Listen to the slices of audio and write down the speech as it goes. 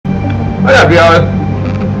What up, y'all?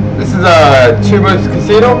 This is Two Moose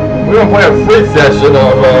Casino. We're gonna play a free session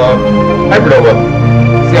of Hypernova.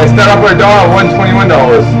 See, I start off with $1, $121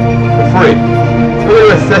 for free. So we're gonna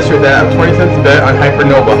do a session with that. 20 cents a bet on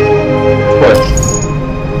Hypernova. Let's play.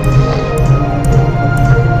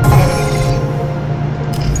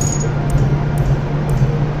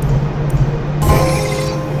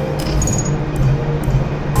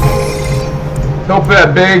 Go for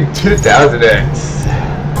that big 2000X.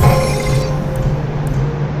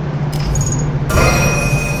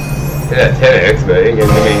 Yeah, 10X, but I ain't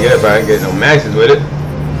gonna get it, but I ain't getting no maxes with it.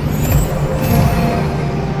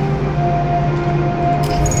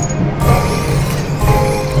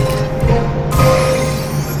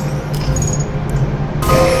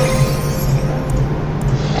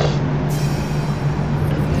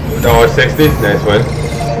 $1.60, nice one.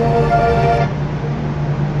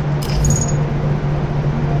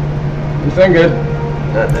 You sound good.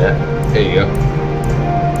 Not that. There you go.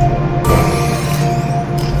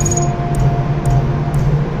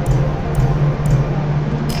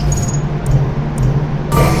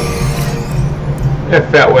 Yeah,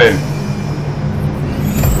 fat win.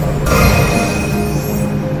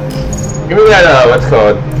 Give me that, what's it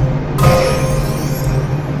called?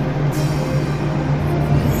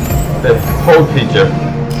 The hold feature.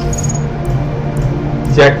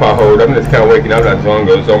 Jackpot hold. I'm just kind of waking up not too long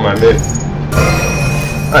ago, so don't mind me.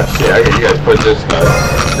 Oh shit, I got you guys put this card.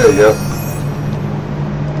 There you go.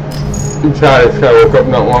 I'm tired, I just kind of woke up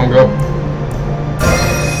not long ago.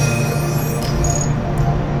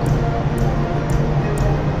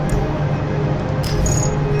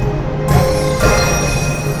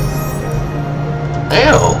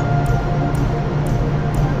 Ow!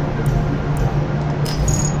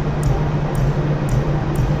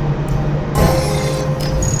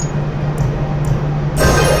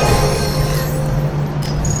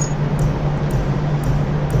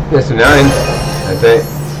 Yes, 9, I think.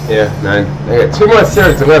 Yeah, 9. I got 2 more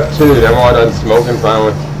cigarettes left too. I'm all done smoking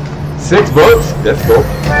finally. 6 bucks? That's cool.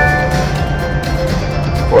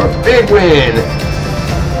 For a big win.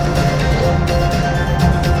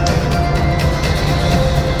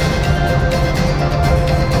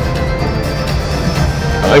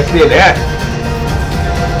 I like seeing that.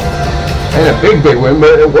 And a big win,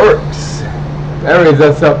 but it works. That means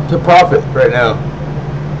that's up to profit right now.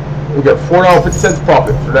 We got $4.50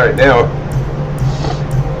 profit for right now.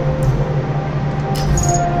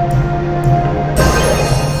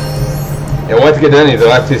 And once I get done, these are the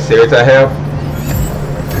last 2 cigarettes I have.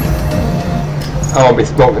 I won't be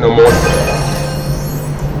smoking no more.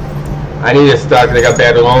 I need to stop because I got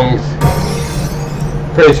bad lungs.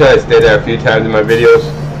 Pretty sure I stayed there a few times in my videos.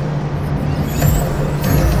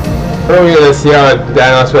 Earlier this year, I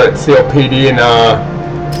diagnosed with COPD and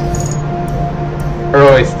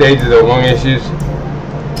early stages of lung issues.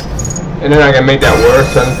 And then I can make that worse,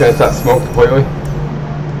 so I'm just going to stop smoking completely.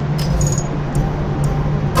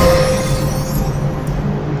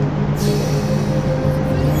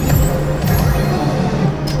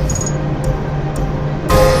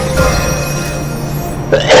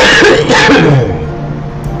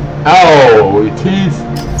 Oh, you tease.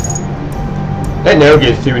 That never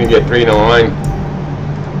gets you when you get 3 in a line.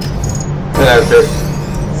 That's it.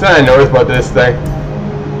 So I noticed about this thing.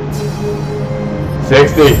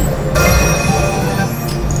 60.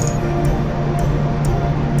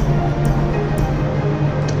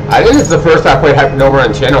 I think it's the first time I played Hypernova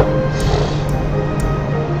on channel.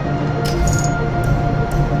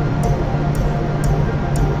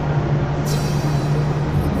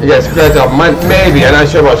 You got scratch off Monday, maybe. I'm not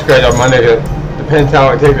sure about scratch off Monday. It depends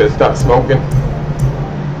how it takes to stop smoking.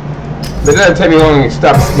 But it doesn't take me long to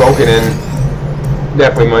stop smoking, and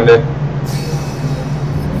definitely Monday.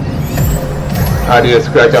 I'll do a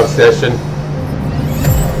scratch off session.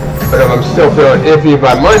 But if I'm still feeling iffy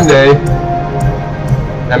by Monday,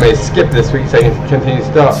 I may skip this week so I can continue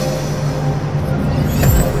to stop.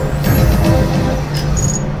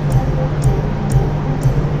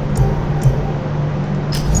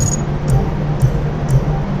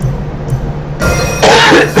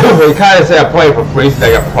 You kind of say I play for free since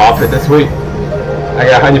I got profit this week. I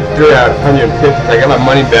got 103 out of 150, so I got my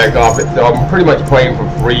money back off it, so I'm pretty much playing for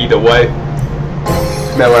free either way.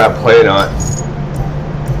 No matter what I play on.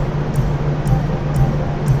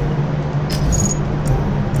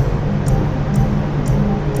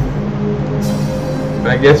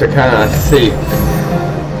 But I guess I kind of see.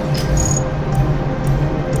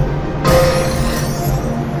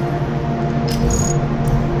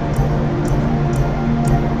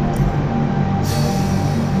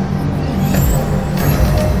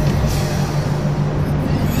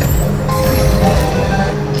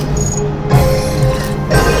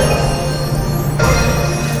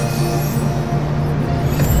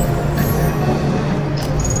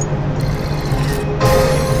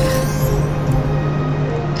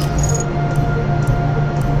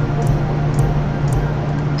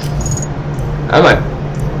 Am I?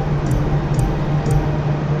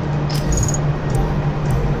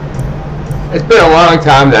 It's been a long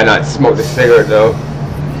time that I not smoked a cigarette though.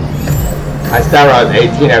 I started when I was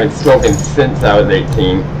 18. I've been smoking since I was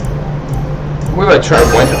 18. We might try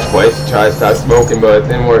once or twice to try to stop smoking, but it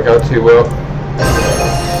didn't work out too well.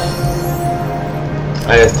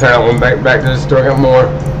 I just turned out, went back to the store, got more.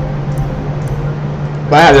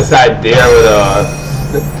 But I had this idea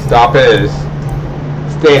with stop it is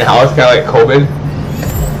stay in house, kind of like COVID.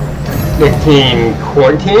 Nicotine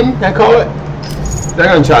quarantine, I call it. So I'm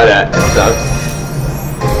gonna try that and stuff.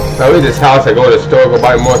 If I leave this house, I go to the store, go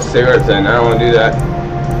buy more cigarettes, and I don't want to do that.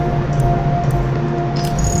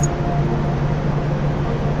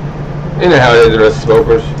 You know how it is with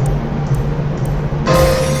smokers.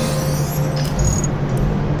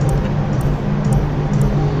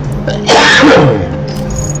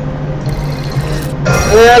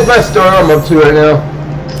 Yeah, that's my store I'm up to right now.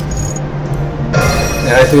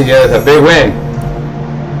 And I see get a big win.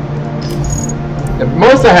 The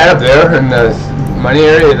most I had up there in the money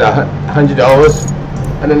area is $100.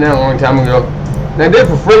 I did that a long time ago. And I did it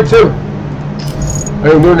for free too.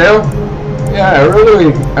 Are you doing it now? Yeah, I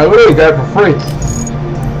literally got it for free.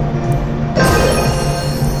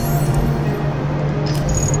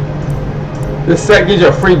 This set gives you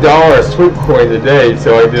a free $1 sweep coins a day,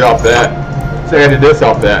 so I did off that. So I did this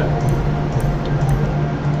off that.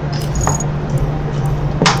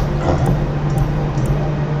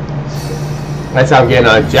 That's how I'm getting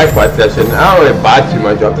on a Jackpot session. I don't really buy too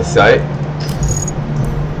much off the site.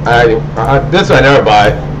 This one I never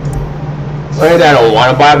buy. Right, I don't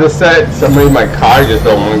want to buy this set. Somebody in my card just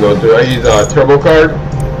don't want to go through. I use a turbo card.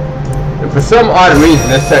 And for some odd reason,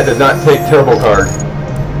 this set does not take turbo card.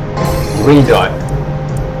 Green dot.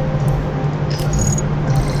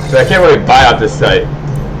 So I can't really buy off this site.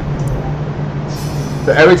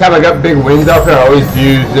 So every time I got big wins off there, I always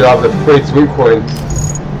use it off the free sweep coin.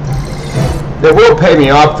 They will pay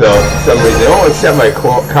me off though, for some reason. They won't accept my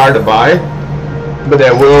card to buy, but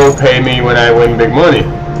they will pay me when I win big money.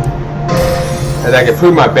 And I can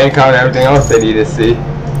prove my bank account and everything else they need to see.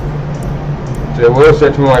 So they will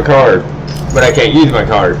search for my card, but I can't use my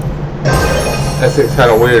card. That's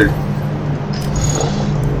kind of weird.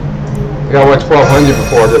 I got 1200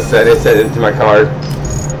 before this set. They set it into my card.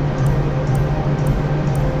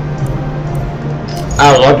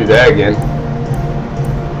 I would love to do that again.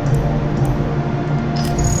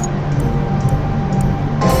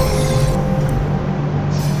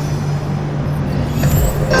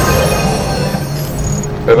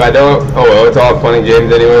 But if I don't, oh well, it's all fun and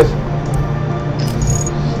games anyways.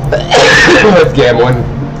 Let's gambling.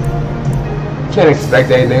 Can't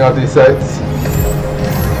expect anything off these sites.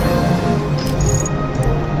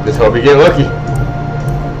 Just hope you get lucky.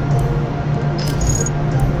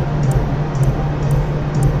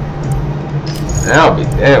 I'll be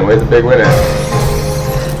damn, where's the big winner?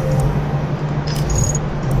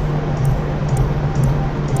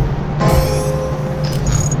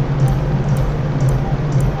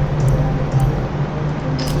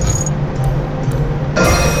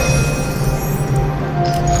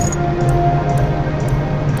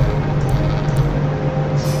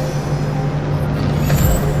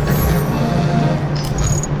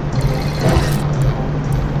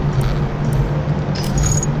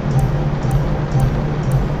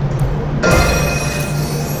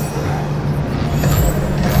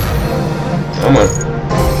 Come on.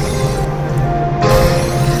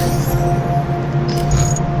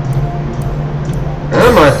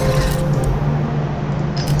 Come on.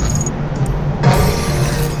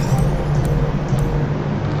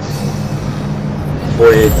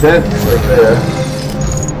 48 cents right there.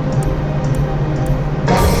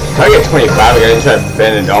 If I get 25, I gotta try to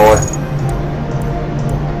bend $1.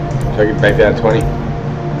 Try to get back down to 20.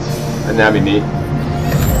 And that'd be neat. I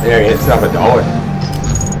think I can hit stuff $1.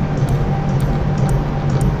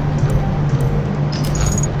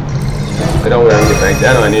 I don't know where I can get back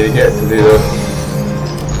down. I need to get to do this.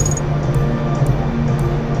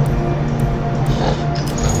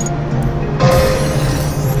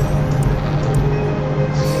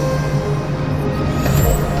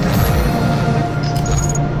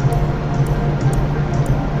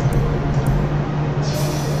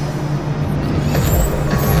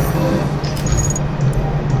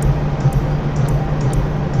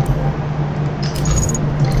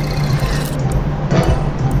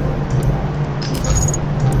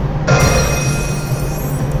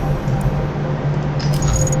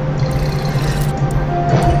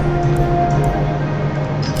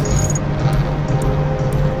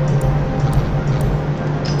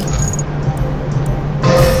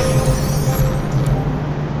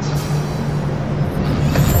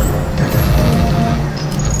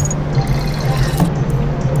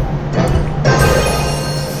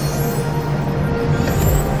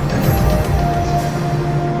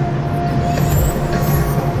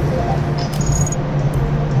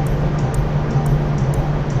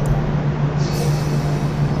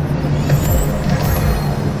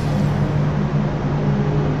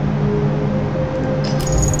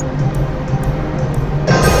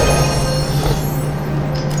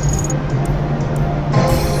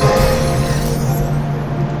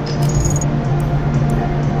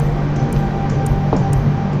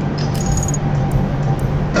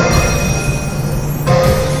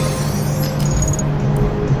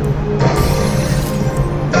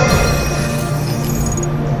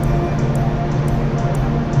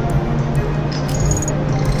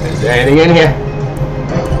 anything in here?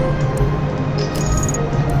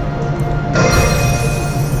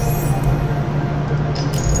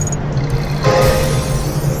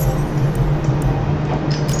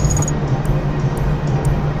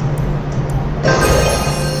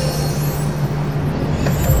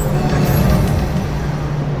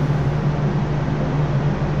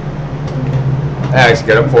 Alex,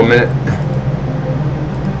 get up for a minute.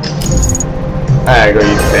 I gotta go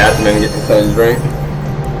use the bathroom and get my son's drink.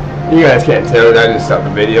 You guys can't tell that I just stopped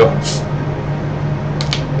the video.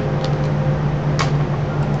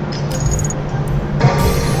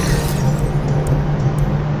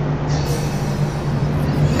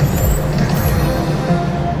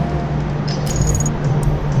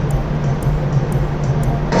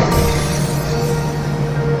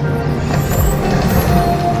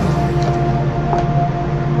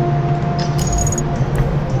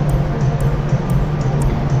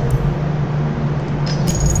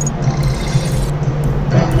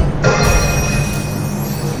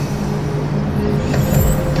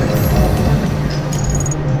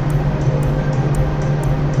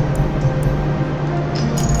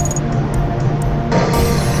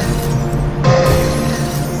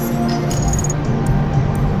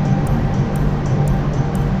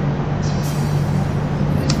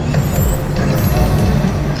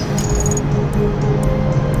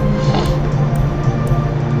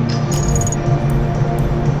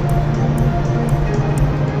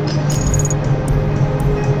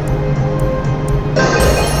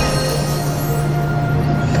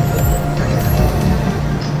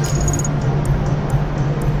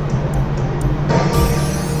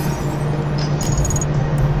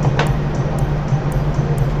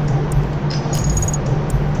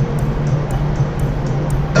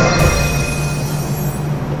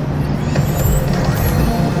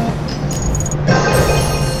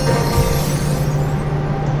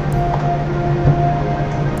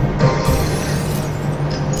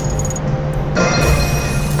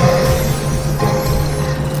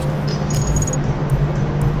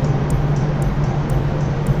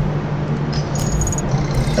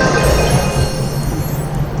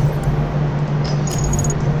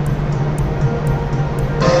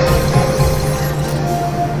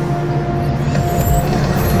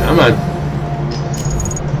 I'm on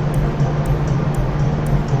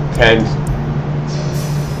 10.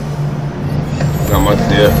 Not much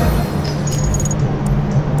there.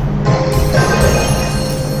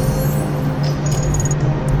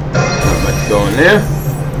 Not much going there.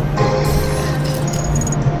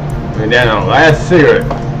 And then our last cigarette.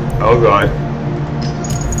 Oh god.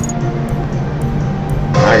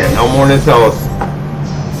 I got no more in this house.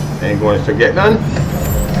 Ain't going to get none.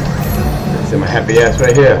 See my happy ass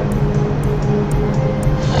right here.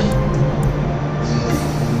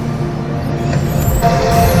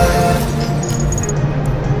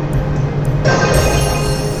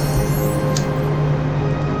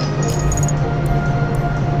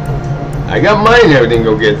 I got mine and everything,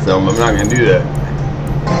 go get some. I'm not gonna do that.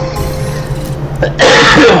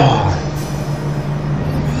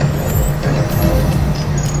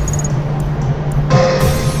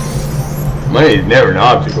 Money is never an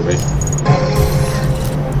obstacle, man.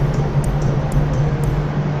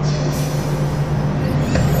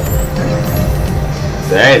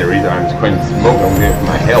 That ain't the reason I'm just quitting smoking. I'm doing it for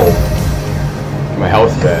my health. My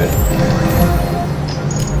health's bad.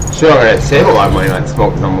 Sure, I'm gonna save a lot of money not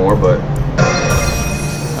smoking no more, but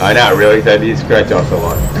not really, because I do scratch off a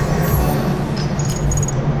lot.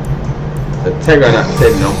 The technically not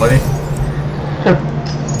saving no money.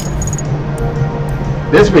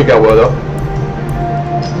 This week I will though,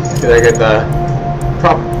 because I get the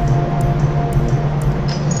prop.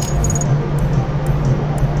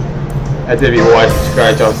 I did be watching the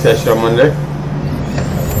scratch off session on Monday.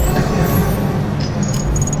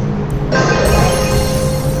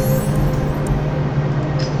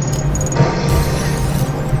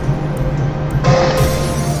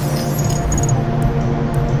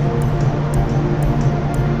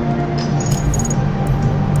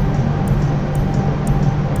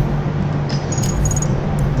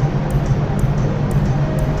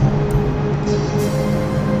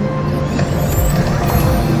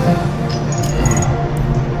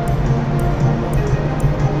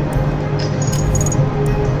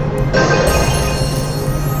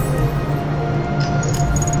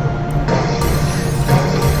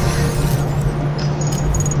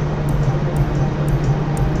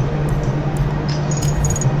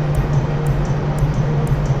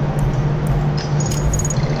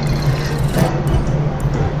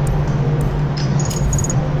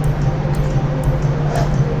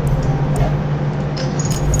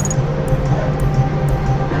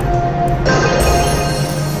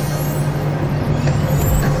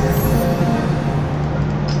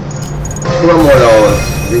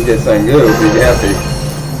 We can get something good, we'll be happy.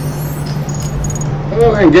 I'm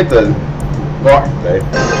going to get the lock thing.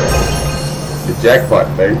 The jackpot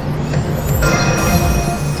thing.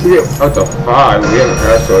 We get up to 5, we haven't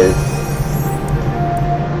actually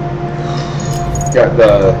got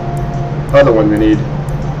the other one we need.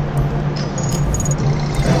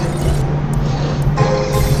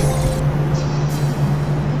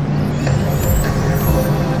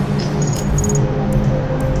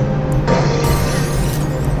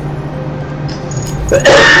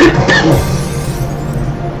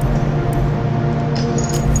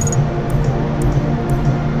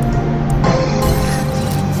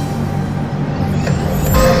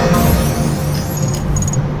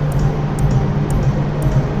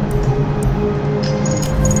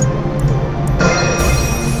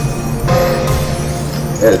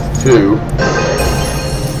 That's 2.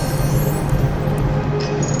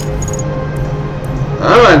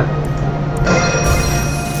 Come on.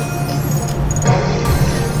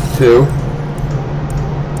 2.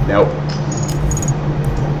 Nope.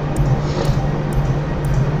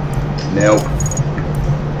 Nope.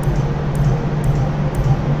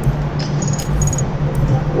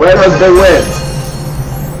 Where was the wind?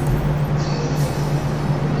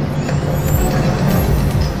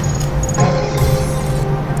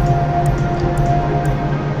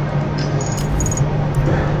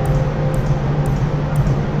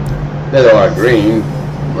 There's a lot of green,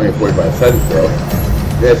 only 45 cents though.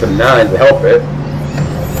 There's some 9s to help it.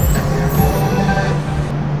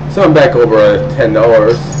 So I'm back over $10.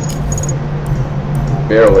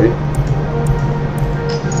 Barely.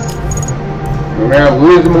 Remember, I'm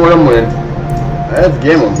losing more than I'm winning. That's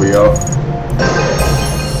gambling for y'all.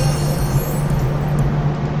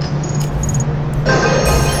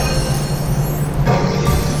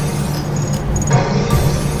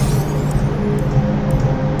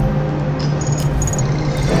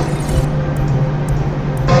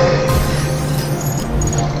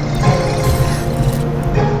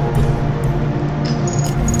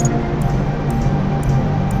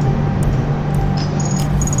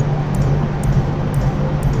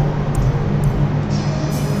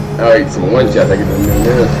 I'll eat some one shots I get in a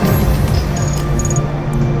minute.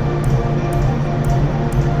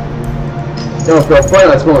 Don't feel fine,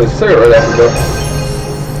 I smoke a cigarette right after though.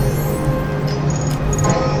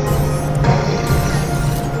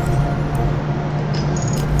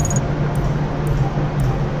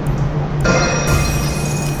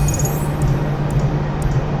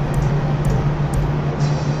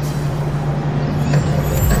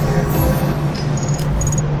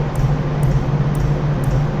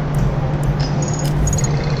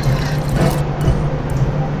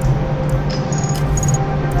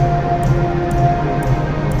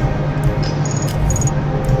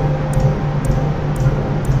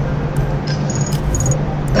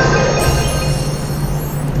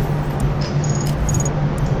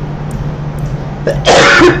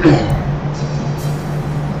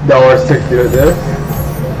 $1.60 right there.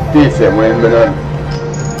 Decent win, but not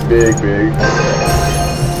big.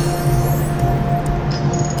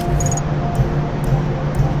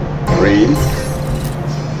 Green.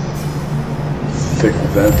 60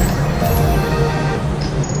 cents.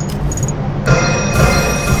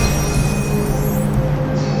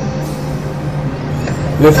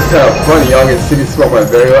 This is kind of funny, y'all can see me smoke my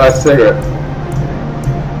very last cigarette.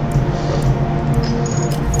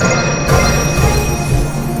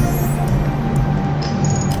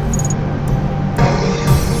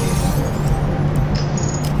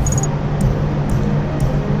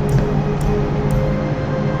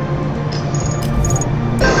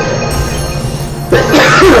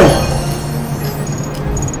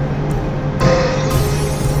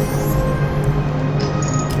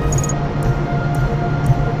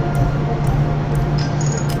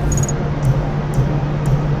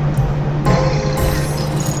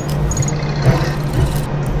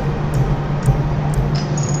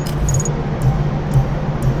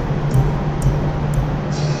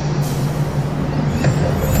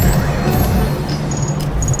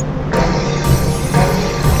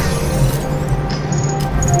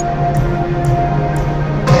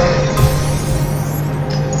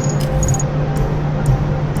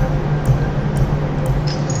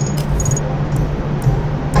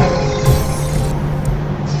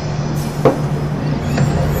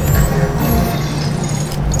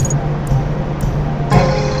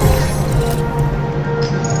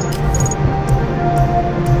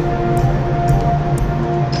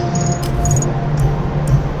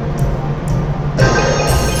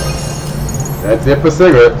 That's it for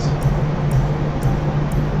cigarettes.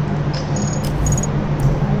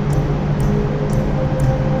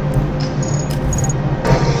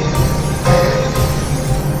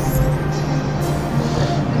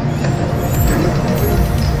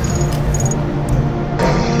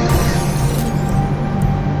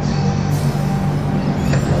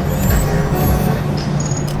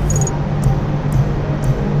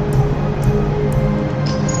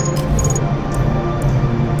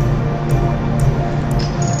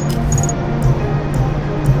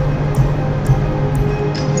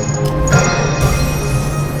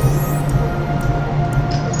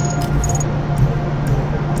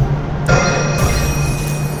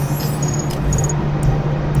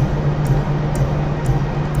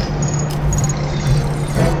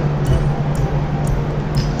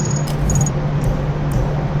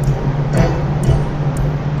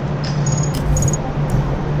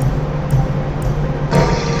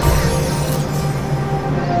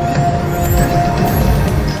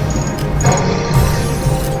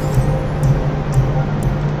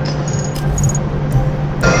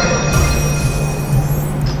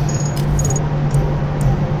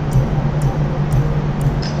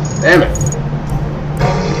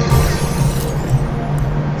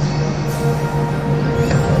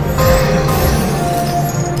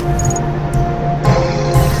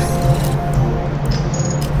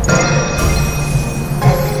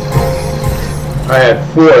 I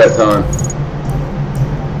had 4 that time.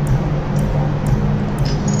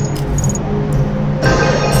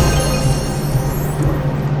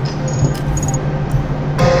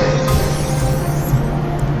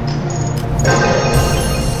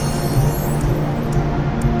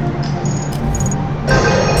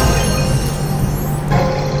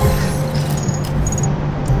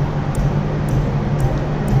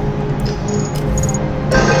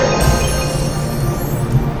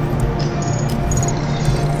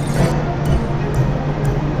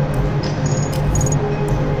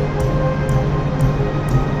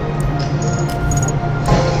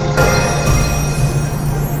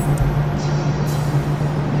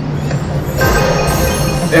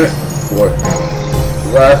 Damn it. What?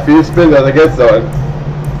 Last few spins as I get started.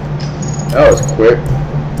 That was quick.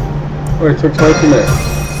 Only took 22 minutes.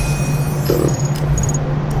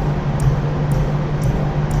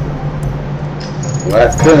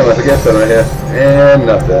 Last spin once I get started right here. And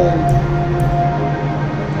nothing.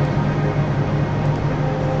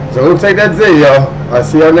 So we'll take that Z, y'all. I'll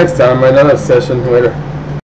see y'all next time in another session later.